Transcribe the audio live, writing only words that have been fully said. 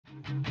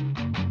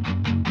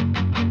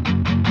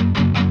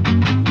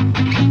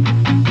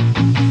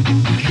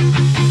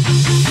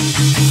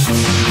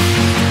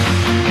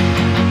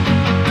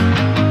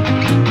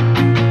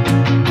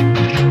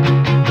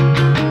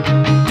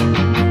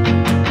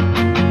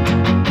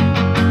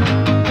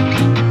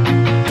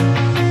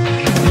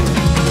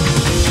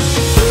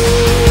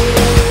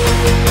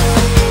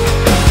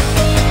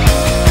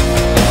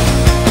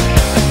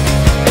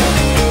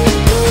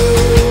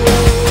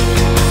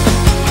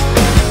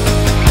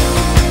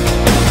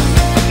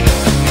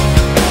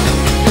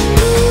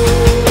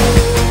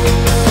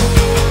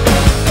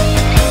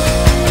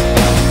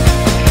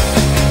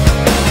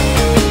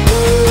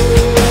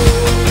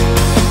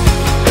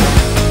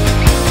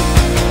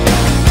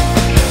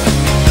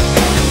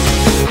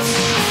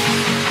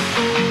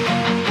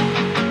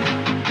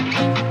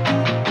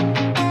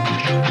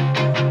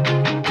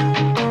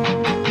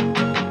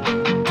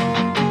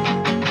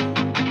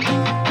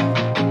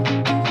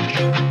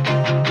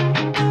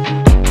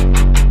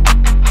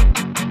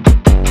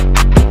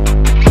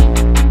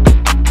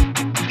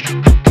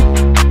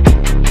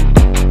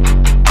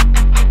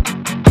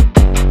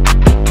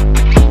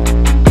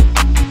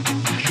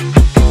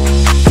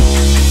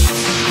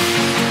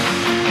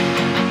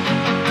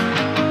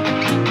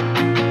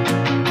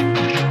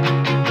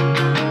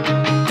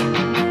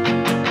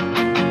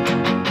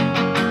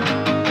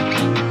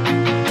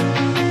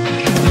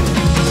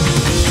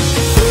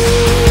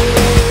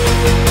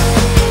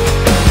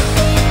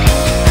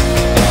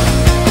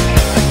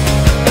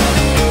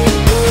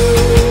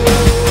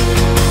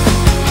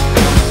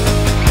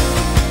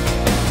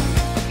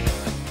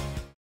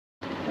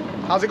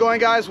How's it going,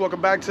 guys? Welcome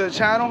back to the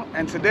channel.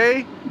 And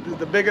today,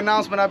 the big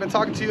announcement I've been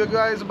talking to you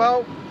guys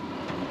about.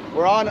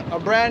 We're on a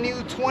brand new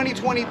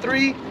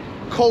 2023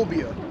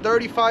 Cobia,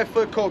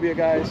 35-foot Cobia,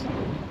 guys.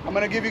 I'm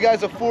gonna give you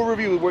guys a full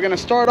review. We're gonna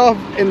start off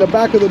in the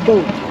back of the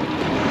boat.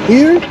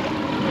 Here,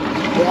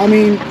 I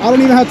mean, I don't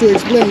even have to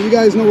explain. You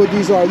guys know what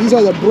these are. These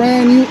are the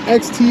brand new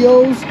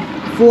XTOs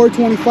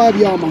 425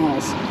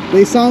 Yamahas.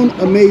 They sound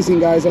amazing,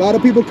 guys. A lot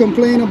of people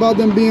complain about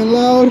them being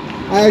loud.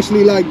 I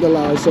actually like the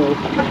loud, so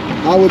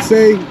I would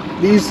say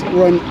these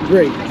run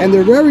great. And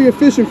they're very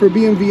efficient for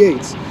being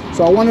V8s.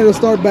 So I wanted to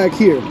start back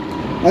here.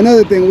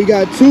 Another thing, we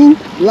got two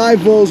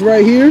live wells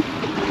right here.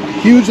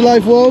 Huge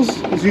live wells,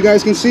 as you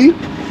guys can see.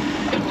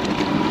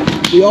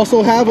 We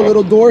also have a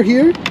little door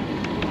here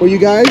where you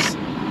guys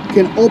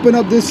can open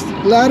up this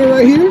ladder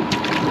right here.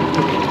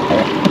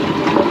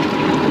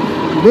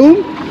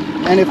 Boom,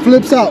 and it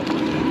flips out.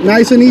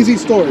 Nice and easy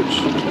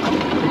storage.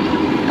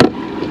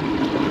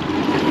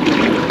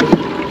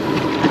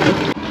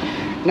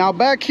 Now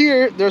back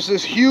here, there's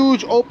this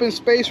huge open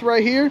space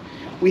right here.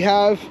 We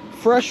have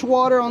fresh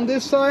water on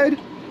this side,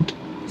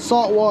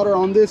 salt water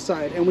on this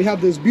side, and we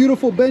have this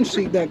beautiful bench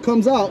seat that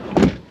comes out.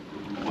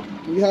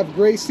 We have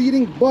great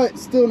seating, but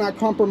still not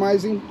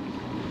compromising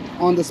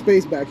on the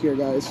space back here,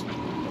 guys.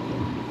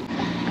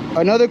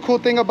 Another cool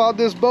thing about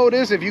this boat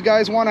is if you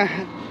guys want to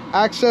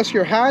access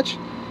your hatch,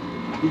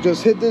 you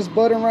just hit this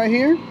button right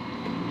here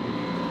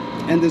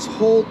and this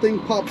whole thing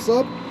pops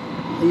up,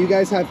 and you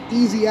guys have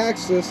easy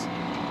access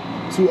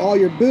to all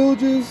your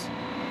bilges,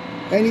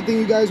 anything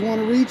you guys want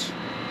to reach.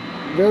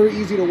 Very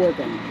easy to work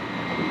on.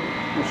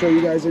 I'll show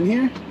you guys in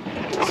here.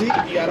 See,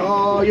 you got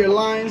all your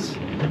lines,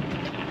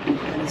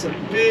 and it's a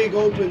big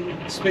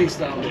open space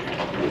down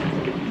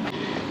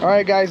there. All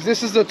right, guys,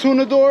 this is the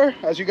tuna door.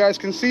 As you guys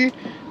can see,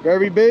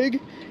 very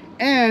big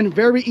and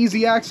very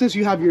easy access.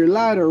 You have your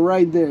ladder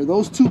right there.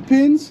 Those two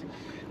pins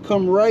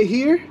come right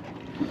here,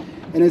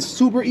 and it's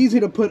super easy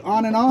to put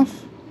on and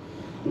off.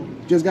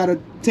 Just got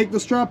to take the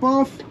strap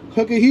off,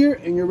 hook it here,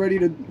 and you're ready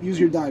to use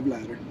your dive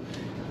ladder.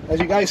 As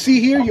you guys see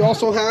here, you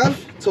also have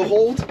to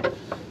hold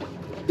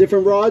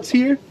different rods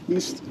here,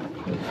 these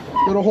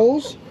little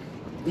holes.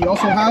 You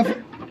also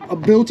have a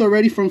built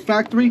already from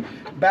factory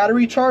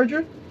battery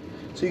charger,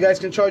 so you guys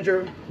can charge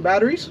your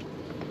batteries.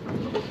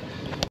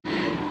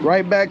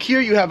 Right back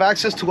here, you have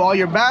access to all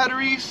your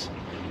batteries,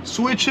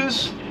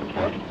 switches,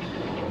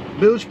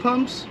 bilge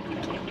pumps,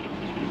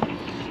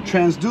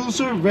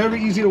 transducer.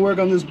 Very easy to work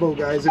on this boat,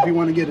 guys, if you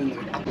want to get in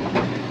there.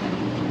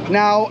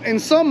 Now, in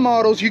some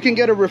models, you can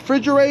get a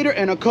refrigerator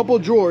and a couple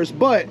drawers,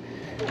 but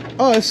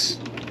us,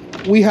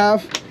 we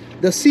have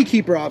the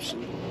Seakeeper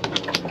option.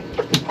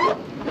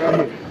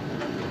 Right here.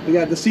 We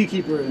got the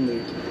Seakeeper in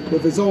there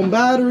with its own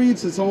battery,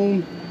 it's its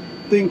own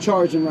thing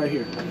charging right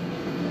here.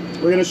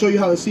 We're going to show you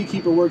how the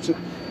Seakeeper works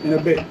in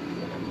a bit.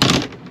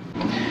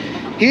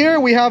 Here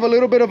we have a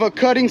little bit of a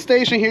cutting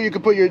station. Here you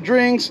can put your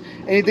drinks,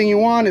 anything you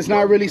want. It's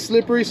not really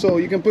slippery, so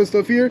you can put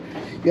stuff here.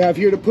 You have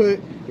here to put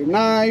your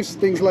knives,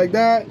 things like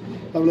that.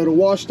 Have a little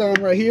wash down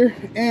right here,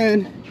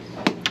 and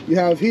you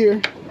have here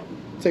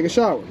take a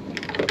shower.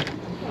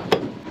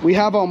 We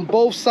have on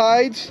both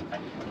sides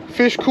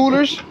fish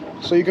coolers,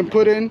 so you can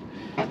put in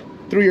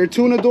through your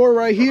tuna door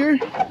right here,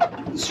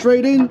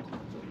 straight in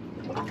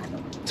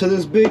to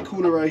this big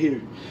cooler right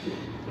here.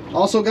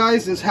 Also,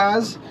 guys, this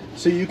has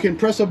so you can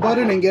press a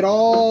button and get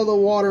all the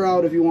water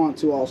out if you want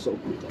to also.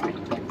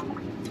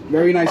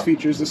 Very nice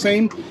features. The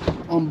same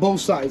on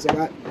both sides. I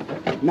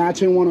got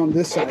matching one on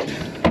this side.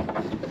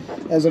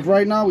 As of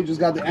right now, we just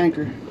got the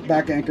anchor,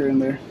 back anchor in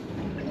there.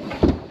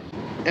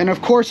 And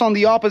of course, on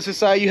the opposite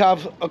side, you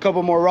have a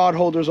couple more rod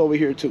holders over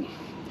here too.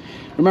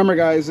 Remember,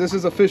 guys, this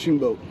is a fishing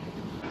boat.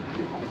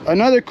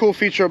 Another cool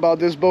feature about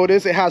this boat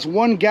is it has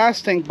one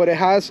gas tank, but it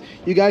has,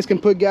 you guys can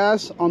put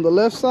gas on the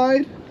left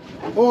side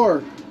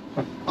or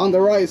on the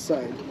right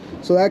side.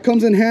 So that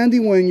comes in handy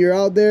when you're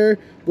out there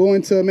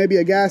going to maybe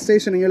a gas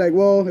station and you're like,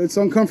 well, it's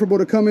uncomfortable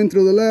to come in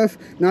through the left.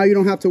 Now you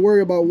don't have to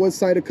worry about what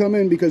side to come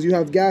in because you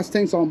have gas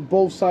tanks on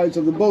both sides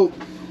of the boat.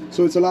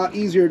 So it's a lot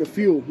easier to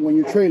fuel when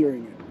you're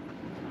trailering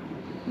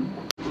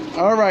it.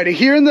 Alrighty,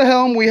 here in the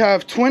helm we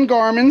have twin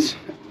Garmin's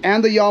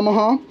and the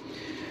Yamaha.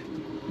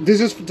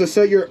 This is to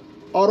set your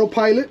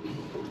autopilot,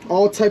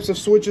 all types of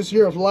switches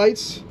here of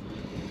lights.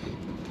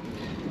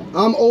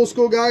 I'm old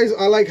school, guys.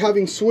 I like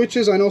having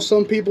switches. I know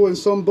some people in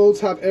some boats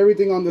have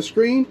everything on the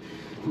screen,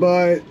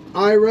 but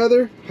I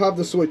rather have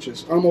the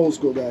switches. I'm old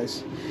school,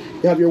 guys.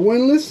 You have your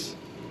windlass.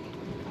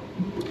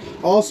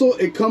 Also,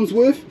 it comes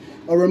with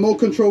a remote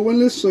control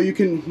windlass, so you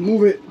can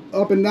move it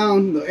up and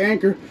down the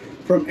anchor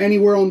from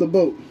anywhere on the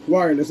boat.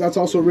 Wireless. That's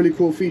also a really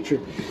cool feature.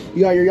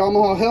 You got your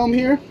Yamaha helm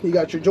here. You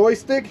got your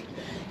joystick.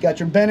 You got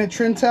your Bennett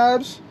trim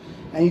tabs,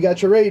 and you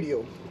got your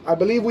radio. I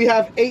believe we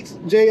have 8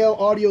 JL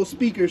audio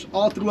speakers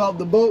all throughout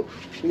the boat.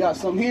 We got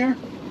some here,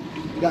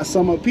 got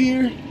some up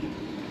here,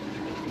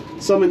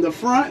 some in the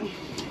front,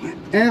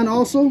 and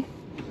also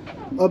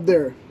up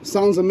there.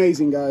 Sounds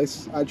amazing,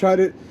 guys. I tried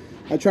it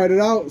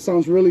out. It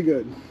sounds really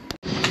good.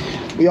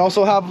 We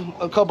also have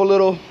a couple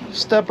little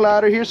step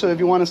ladder here, so if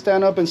you want to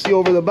stand up and see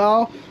over the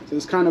bow, so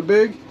it's kind of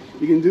big,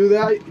 you can do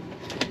that.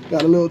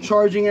 Got a little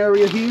charging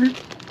area here,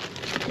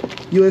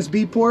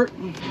 USB port.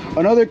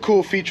 Another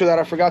cool feature that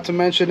I forgot to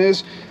mention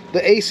is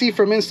the AC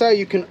from inside.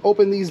 You can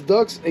open these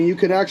ducts and you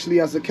can actually,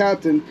 as the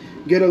captain,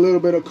 get a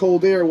little bit of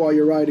cold air while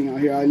you're riding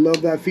out here. I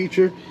love that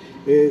feature.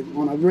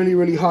 On a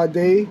really hot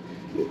day,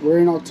 we're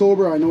in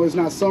October, I know it's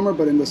not summer,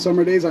 but in the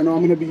summer days I know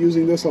I'm going to be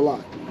using this a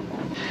lot.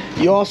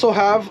 You also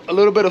have a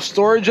little bit of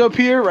storage up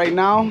here. Right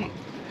now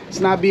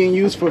it's not being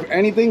used for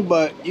anything,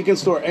 but you can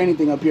store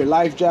anything up here,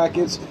 life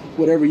jackets,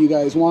 whatever you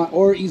guys want,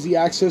 or easy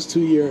access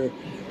to your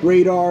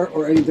radar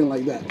or anything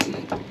like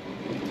that.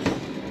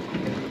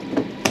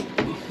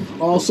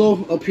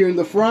 Also up here in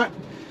the front,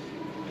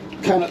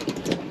 kind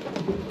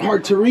of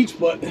hard to reach,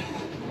 but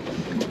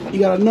you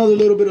got another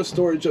little bit of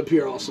storage up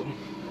here also.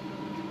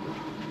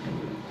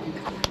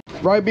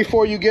 Right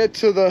before you get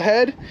to the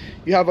head,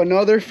 you have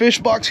another fish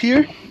box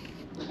here.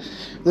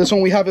 This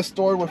one we have it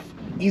stored with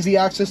easy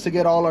access to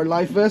get all our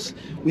life vests.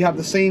 We have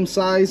the same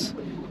size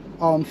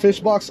fish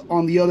box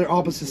on the other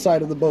opposite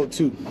side of the boat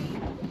too.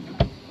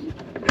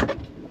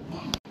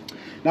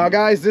 Now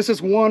guys, this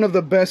is one of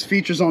the best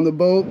features on the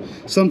boat,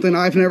 something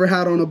I've never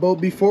had on a boat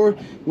before,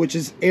 which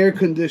is air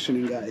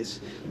conditioning, guys.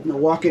 Now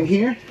walk in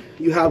here,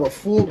 you have a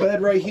full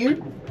bed right here.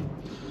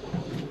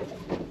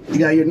 You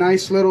got your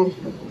nice little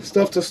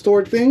stuff to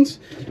store things,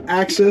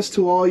 access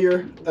to all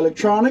your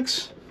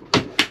electronics.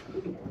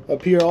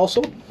 Up here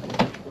also,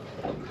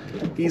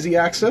 easy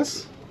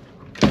access.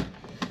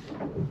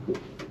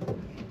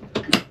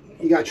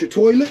 You got your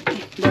toilet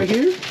right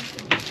here.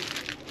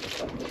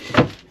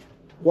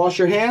 Wash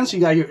your hands. You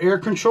got your air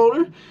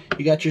controller.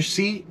 You got your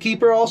seat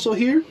keeper also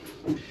here.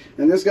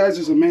 And this, guys,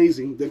 is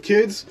amazing. The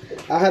kids,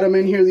 I had them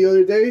in here the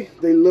other day.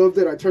 They loved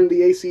it. I turned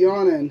the AC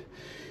on, and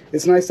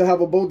it's nice to have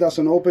a boat that's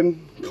an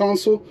open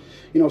console,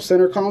 you know,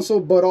 center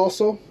console, but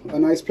also a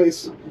nice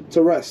place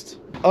to rest.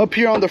 Up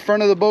here on the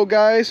front of the boat,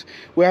 guys,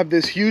 we have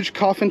this huge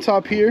coffin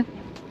top here,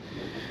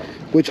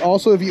 which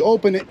also, if you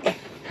open it,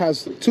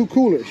 has two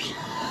coolers.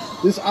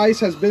 This ice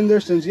has been there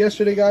since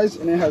yesterday, guys,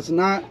 and it has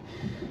not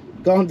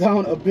gone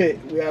down a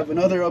bit. We have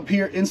another up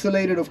here,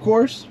 insulated, of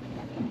course.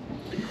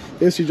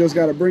 This, you just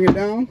got to bring it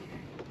down.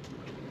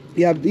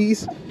 You have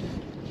these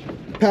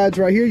pads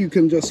right here. You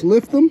can just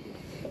lift them,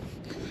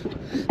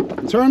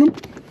 turn them.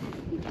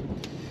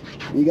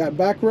 You got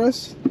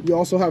backrests. You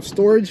also have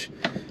storage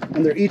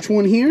under each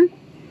one here,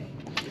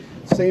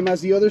 same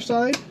as the other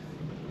side.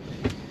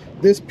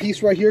 This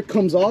piece right here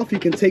comes off. You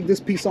can take this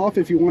piece off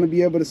if you want to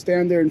be able to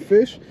stand there and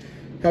fish.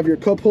 Have your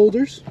cup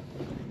holders.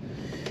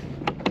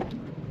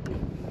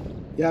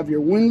 You have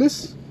your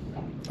windlass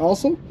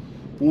also,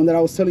 the one that I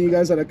was telling you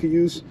guys that I could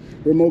use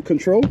remote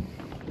control.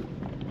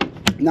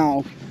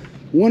 Now,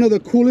 one of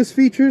the coolest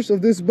features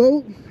of this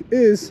boat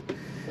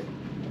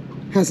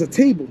has a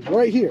table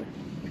right here.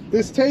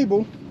 This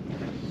table,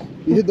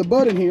 you hit the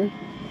button here,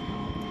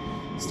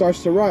 it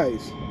starts to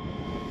rise.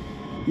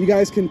 You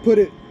guys can put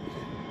it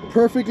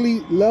perfectly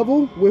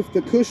level with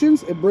the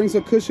cushions. It brings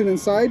a cushion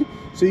inside,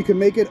 so you can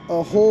make it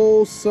a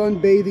whole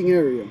sunbathing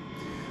area.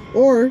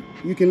 Or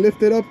you can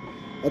lift it up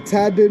a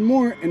tad bit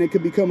more and it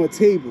could become a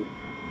table,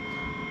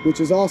 which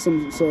is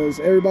awesome. So as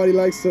everybody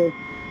likes to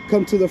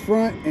come to the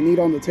front and eat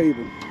on the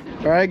table.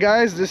 All right,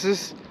 guys, this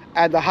is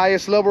at the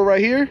highest level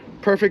right here.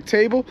 Perfect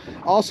table.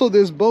 Also,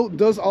 this boat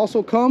does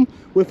also come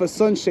with a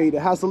sunshade.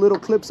 It has the little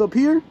clips up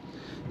here,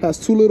 has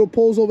two little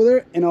poles over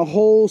there, and a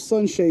whole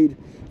sunshade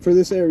for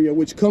this area,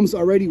 which comes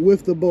already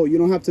with the boat. You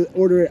don't have to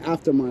order it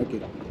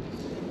aftermarket.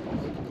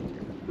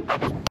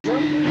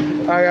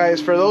 All right,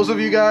 guys, for those of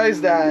you guys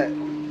that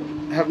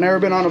have never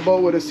been on a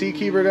boat with a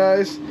Seakeeper,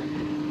 guys,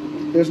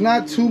 there's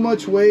not too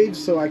much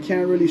waves, so I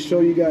can't really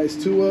show you guys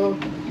too well.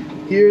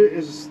 Here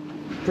is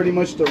pretty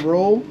much the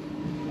roll.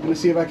 I'm gonna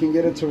see if I can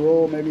get it to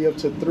roll maybe up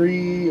to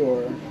 3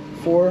 or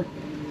 4,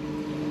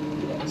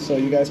 so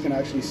you guys can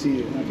actually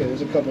see it. Okay,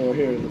 there's a couple over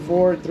here. The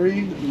 4,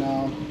 3.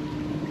 Now,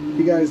 if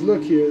you guys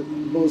look here,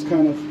 the boat's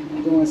kind of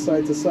going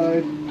side to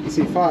side. You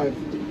see 5.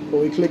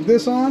 But we click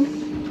this on,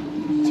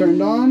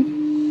 turned on.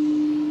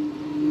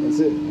 That's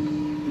it.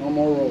 No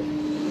more roll.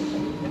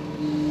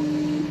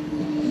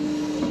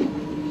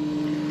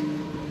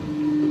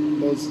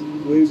 Those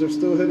waves are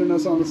still hitting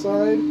us on the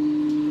side,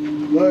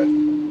 but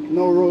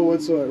no roll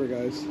whatsoever,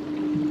 guys.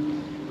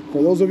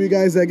 For those of you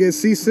guys that get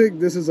seasick,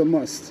 this is a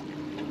must.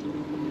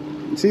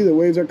 You see the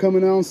waves are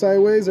coming down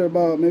sideways. They're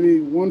about maybe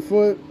 1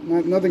 foot,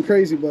 nothing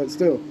crazy, but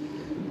still,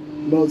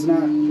 boat's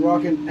not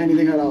rocking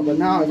anything at all. But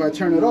now if I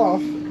turn it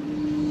off,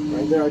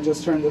 right there, I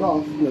just turned it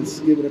off. Let's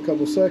give it a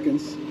couple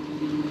seconds.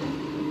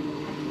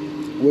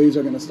 Waves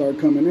are gonna start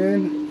coming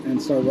in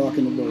and start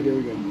rocking the boat. Here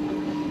we go.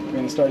 We're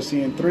gonna start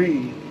seeing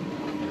 3,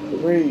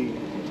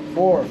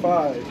 4,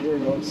 5. Here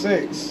we go.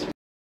 6.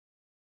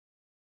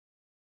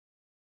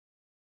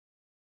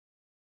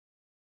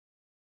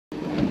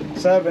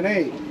 7,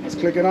 8. Let's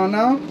click it on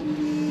now.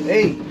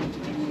 8.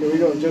 Here we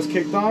go. Just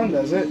kicked on.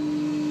 That's it.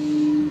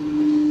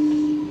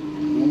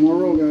 No more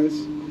roll,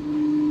 guys.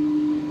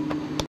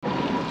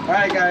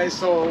 Alright guys,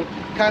 so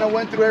kind of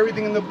went through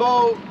everything in the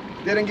boat.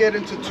 Didn't get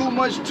into too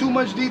much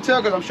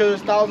detail because I'm sure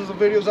there's thousands of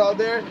videos out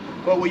there.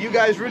 But what you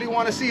guys really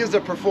want to see is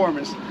the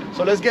performance.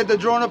 So let's get the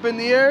drone up in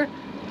the air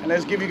and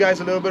let's give you guys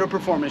a little bit of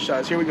performance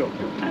shots. Here we go.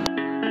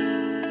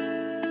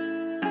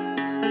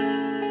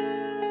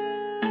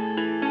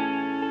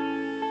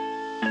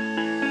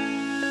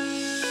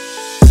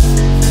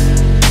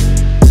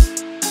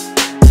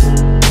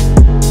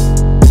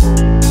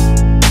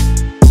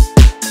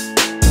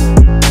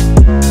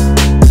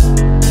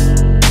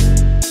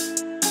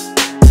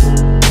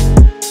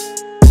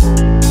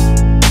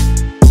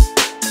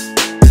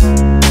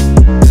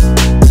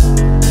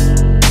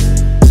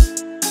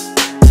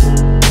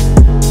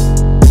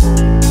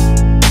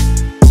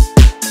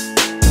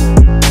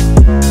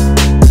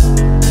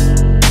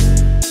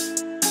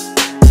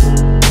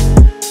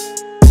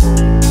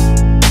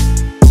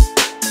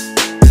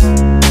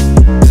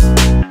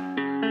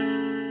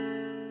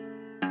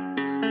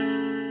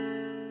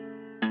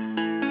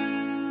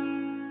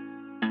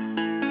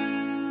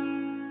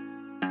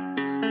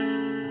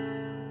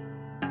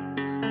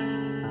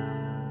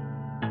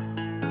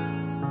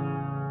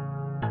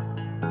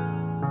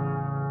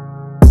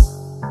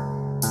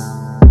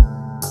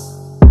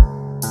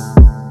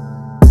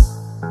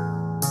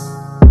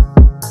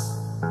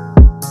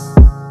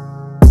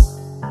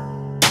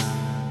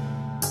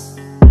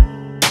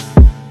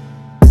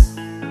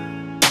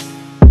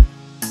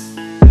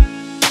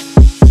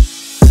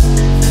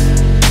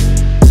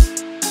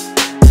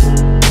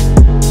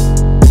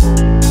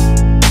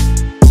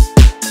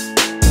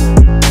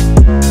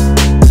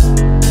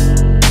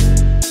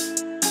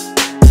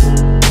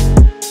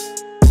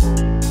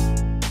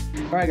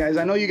 Alright guys,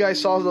 I know you guys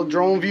saw the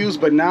drone views,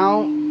 but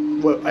now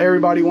what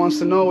everybody wants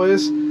to know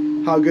is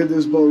how good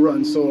this boat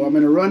runs. So I'm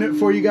going to run it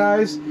for you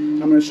guys.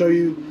 I'm going to show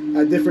you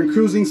at different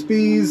cruising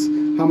speeds,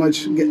 how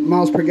much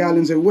miles per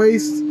gallon it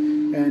wastes,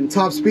 and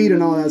top speed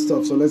and all that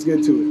stuff. So let's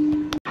get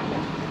to it.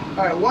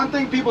 Alright, one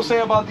thing people say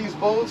about these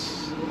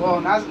boats,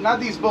 well not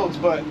these boats,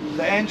 but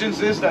the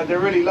engines, is that they're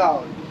really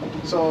loud.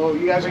 So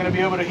you guys are going to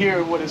be able to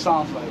hear what it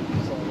sounds like.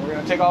 So we're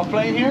going to take off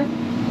plane here.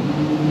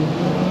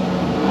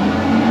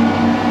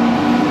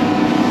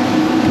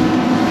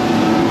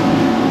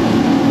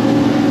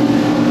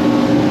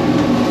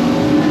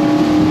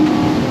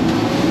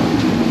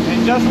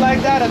 Just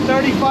like that, a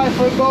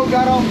 35-foot boat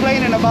got off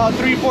plane in about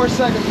 3-4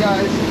 seconds,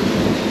 guys.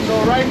 So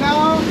right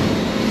now,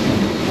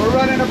 we're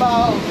running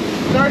about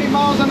 30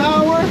 miles an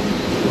hour,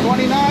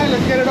 29.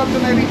 Let's get it up to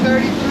maybe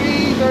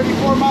 33,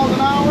 34 miles an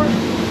hour.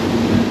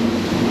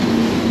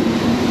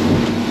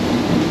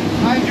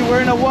 Mind you,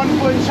 we're in a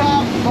 1-foot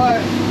chop, but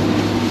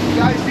you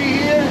guys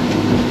see here,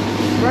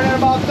 running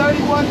about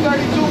 31,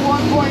 32,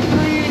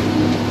 1.3,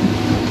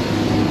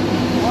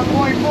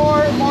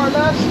 1.4, more or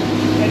less.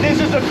 And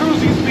this is the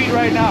cruising speed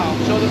right now.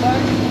 Show the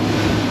back.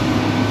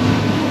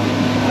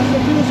 That's the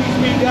cruising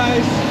speed,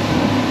 guys.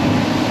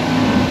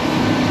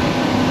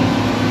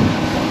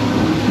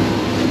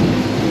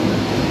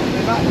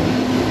 If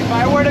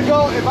I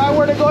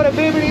were to go to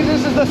Bimini,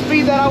 this is the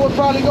speed that I would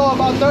probably go,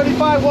 about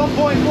 35,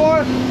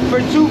 1.4 for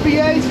 2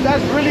 V8s.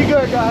 That's really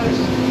good, guys.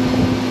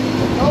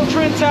 No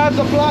trim tabs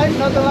applied,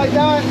 nothing like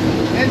that.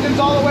 Engine's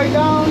all the way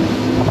down.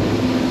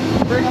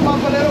 Bring them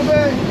up a little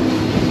bit.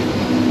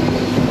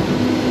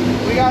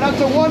 We got up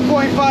to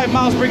 1.5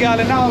 miles per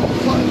gallon. Now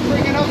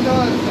bringing up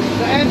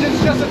the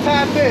engine's just a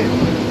tad bit.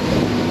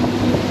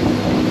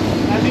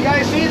 As you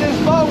guys see, this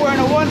boat, we're in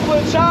a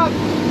 1-foot chop.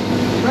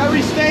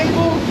 Very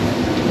stable,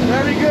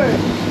 very good.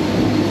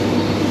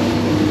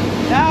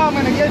 Now I'm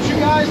gonna get you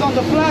guys on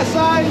the flat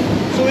side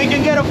so we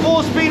can get a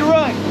full speed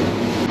run.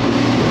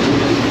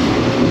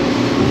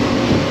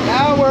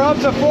 Now we're up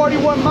to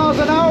 41 miles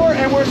an hour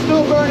and we're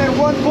still burning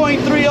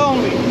 1.3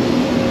 only.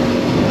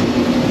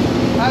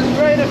 That's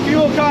great at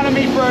fuel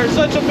economy for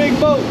such a big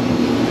boat.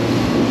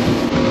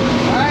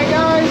 Alright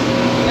guys,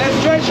 let's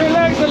stretch her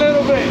legs a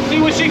little bit, see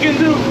what she can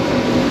do.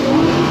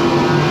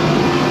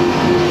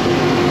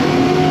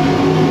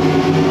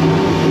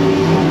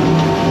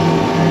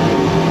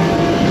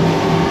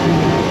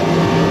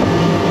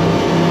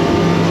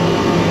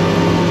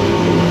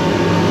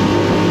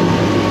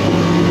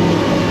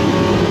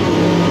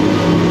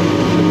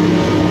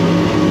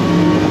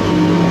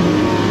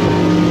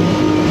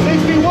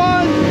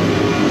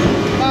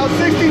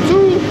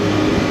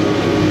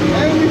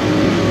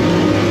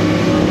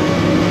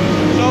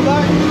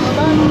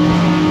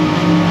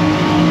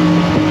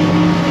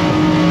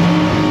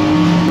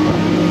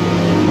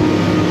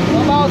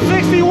 About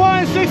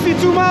 61,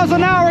 62 miles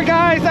an hour,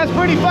 guys. That's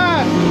pretty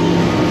fast.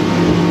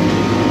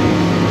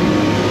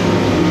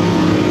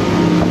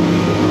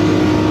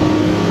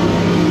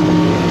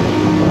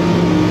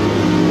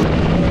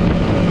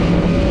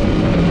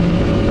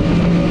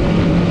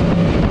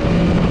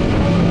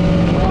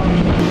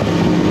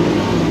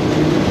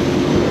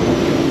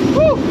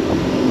 Woo!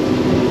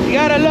 You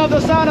gotta love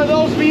the sound of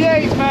those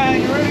V8s,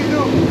 man. You really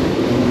do.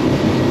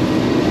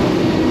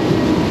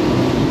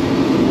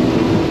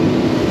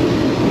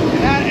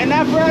 And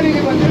not for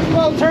anything, but this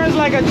boat turns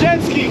like a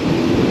jet ski.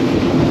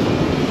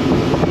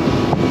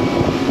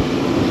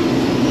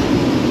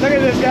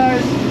 this,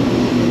 guys.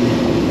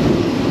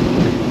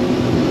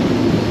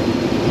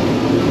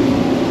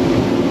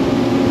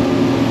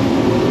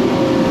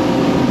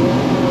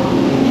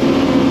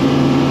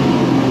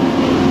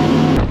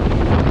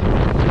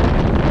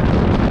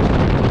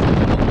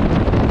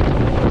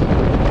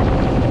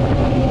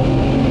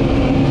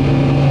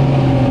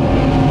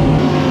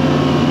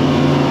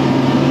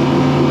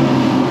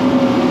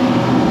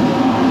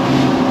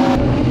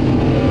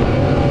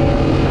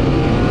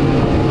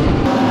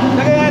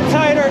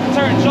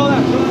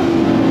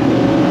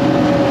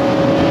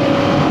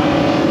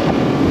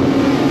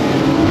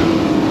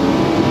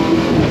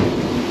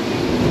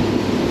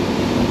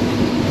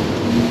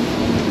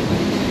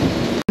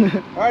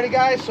 Alrighty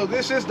guys, so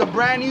this is the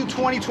brand new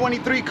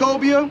 2023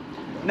 Cobia.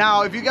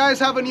 Now if you guys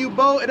have a new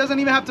boat, it doesn't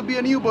even have to be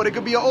a new boat, it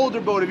could be an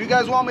older boat. If you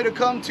guys want me to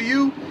come to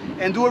you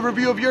and do a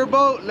review of your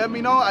boat, let me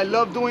know. I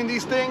love doing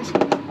these things.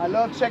 I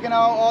love checking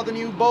out all the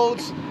new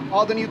boats,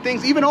 all the new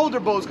things, even older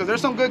boats, because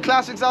there's some good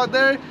classics out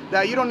there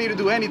that you don't need to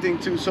do anything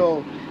to.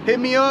 So hit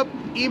me up,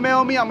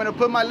 email me. I'm gonna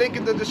put my link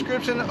in the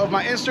description of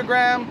my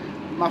Instagram,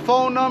 my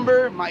phone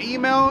number, my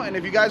email, and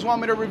if you guys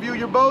want me to review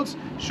your boats,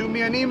 shoot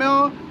me an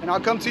email and I'll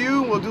come to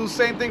you and we'll do the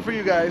same thing for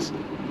you guys.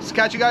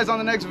 Catch you guys on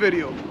the next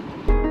video.